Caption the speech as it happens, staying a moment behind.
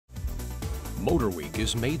MotorWeek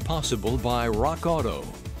is made possible by Rock Auto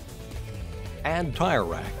and Tire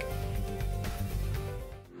Rack.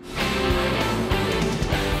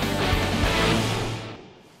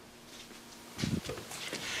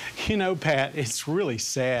 You know, Pat, it's really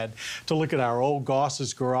sad to look at our old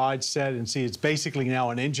Goss's garage set and see it's basically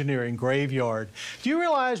now an engineering graveyard. Do you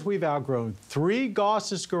realize we've outgrown 3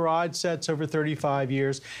 Goss's garage sets over 35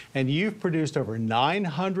 years, and you've produced over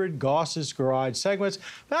 900 Goss's garage segments?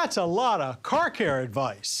 That's a lot of car care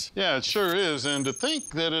advice. Yeah, it sure is, and to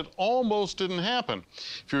think that it almost didn't happen.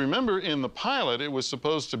 If you remember, in the pilot, it was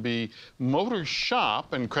supposed to be Motor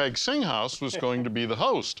Shop, and Craig Singhouse was going to be the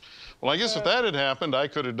host. Well, I guess if that had happened, I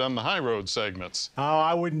could have done the high road segments. Oh,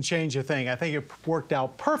 I wouldn't change a thing. I think it worked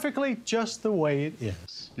out perfectly just the way it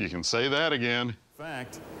is. You can say that again. In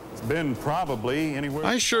fact, it's been probably anywhere.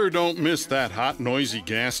 I sure don't miss that hot, noisy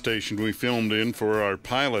gas station we filmed in for our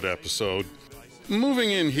pilot episode.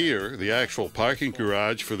 Moving in here, the actual parking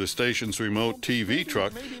garage for the station's remote TV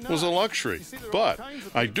truck, was a luxury. But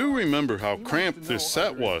I do remember how cramped this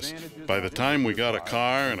set was. By the time we got a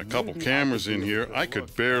car and a couple cameras in here, I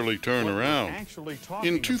could barely turn around.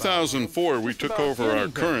 In 2004, we took over our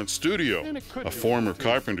current studio, a former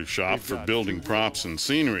carpenter shop for building props and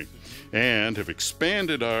scenery, and have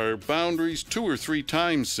expanded our boundaries 2 or 3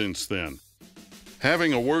 times since then.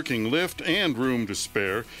 Having a working lift and room to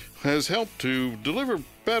spare has helped to deliver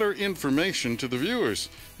better information to the viewers,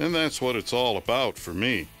 and that's what it's all about for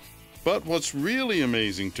me. But what's really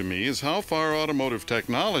amazing to me is how far automotive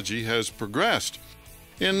technology has progressed.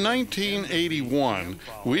 In 1981,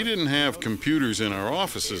 we didn't have computers in our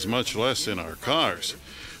offices, much less in our cars.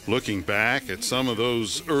 Looking back at some of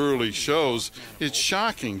those early shows, it's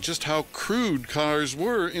shocking just how crude cars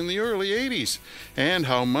were in the early 80s and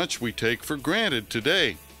how much we take for granted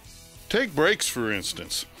today. Take brakes, for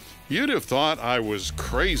instance. You'd have thought I was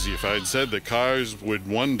crazy if I'd said that cars would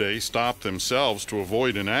one day stop themselves to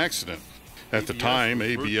avoid an accident. At the time,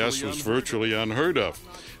 ABS was virtually unheard of.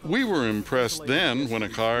 We were impressed then when a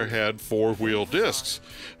car had 4-wheel discs.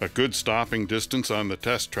 A good stopping distance on the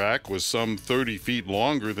test track was some 30 feet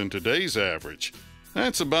longer than today's average.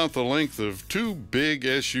 That's about the length of 2 big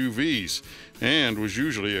SUVs, and was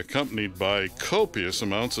usually accompanied by copious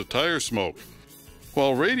amounts of tire smoke.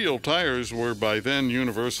 While radial tires were by then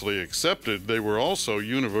universally accepted, they were also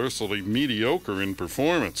universally mediocre in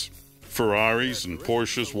performance. Ferraris and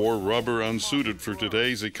Porsches wore rubber unsuited for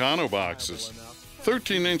today's econoboxes.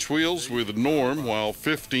 13-inch wheels were the norm, while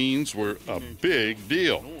 15s were a big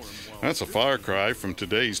deal. That's a far cry from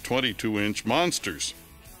today's 22-inch monsters.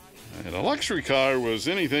 And a luxury car was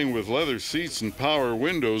anything with leather seats and power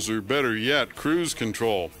windows, or better yet, cruise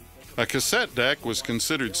control. A cassette deck was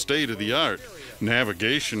considered state-of-the-art.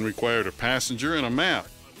 Navigation required a passenger and a map.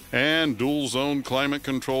 And dual-zone climate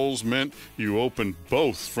controls meant you opened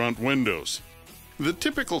both front windows. The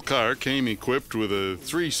typical car came equipped with a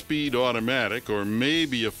 3-speed automatic or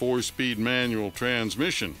maybe a 4-speed manual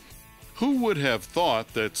transmission. Who would have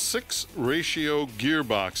thought that 6-ratio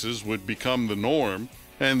gearboxes would become the norm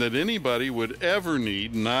and that anybody would ever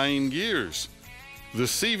need 9 gears? The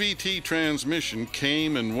Cvt Transmission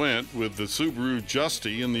came and went with the Subaru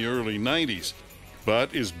Justy in the early 90s,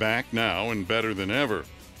 but is back now and better than ever.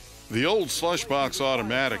 The old slushbox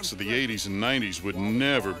automatics of the 80s and 90s would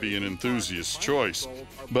never be an enthusiast's choice,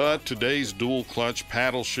 but today's dual-clutch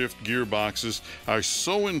paddle-shift gearboxes are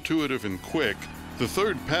so intuitive and quick, the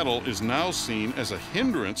third pedal is now seen as a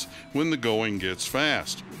hindrance when the going gets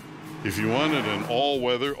fast. If you wanted an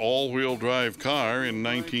all-weather, all-wheel drive car in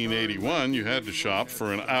 1981, you had to shop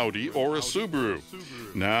for an Audi or a Subaru.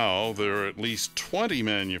 Now, there are at least 20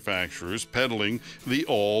 manufacturers peddling the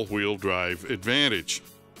all-wheel drive advantage.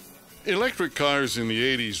 Electric cars in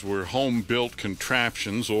the 80s were home-built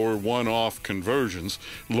contraptions or one-off conversions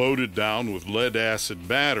loaded down with lead-acid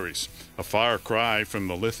batteries, a far cry from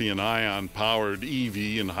the lithium-ion powered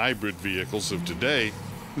EV and hybrid vehicles of today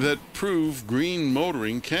that prove green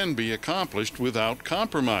motoring can be accomplished without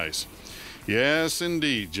compromise. Yes,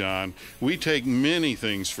 indeed, John. We take many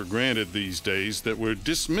things for granted these days that were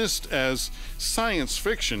dismissed as science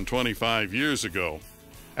fiction 25 years ago.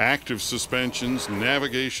 Active suspensions,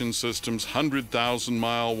 navigation systems,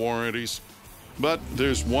 100,000-mile warranties. But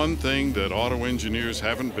there's one thing that auto engineers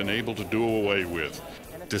haven't been able to do away with.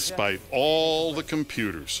 Despite all the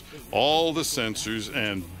computers, all the sensors,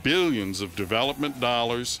 and billions of development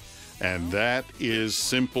dollars, and that is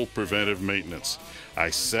simple preventive maintenance. I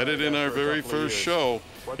said it in our very first show,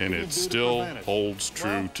 and it still holds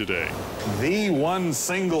true today. The one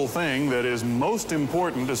single thing that is most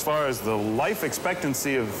important as far as the life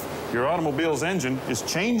expectancy of your automobile's engine is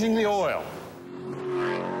changing the oil.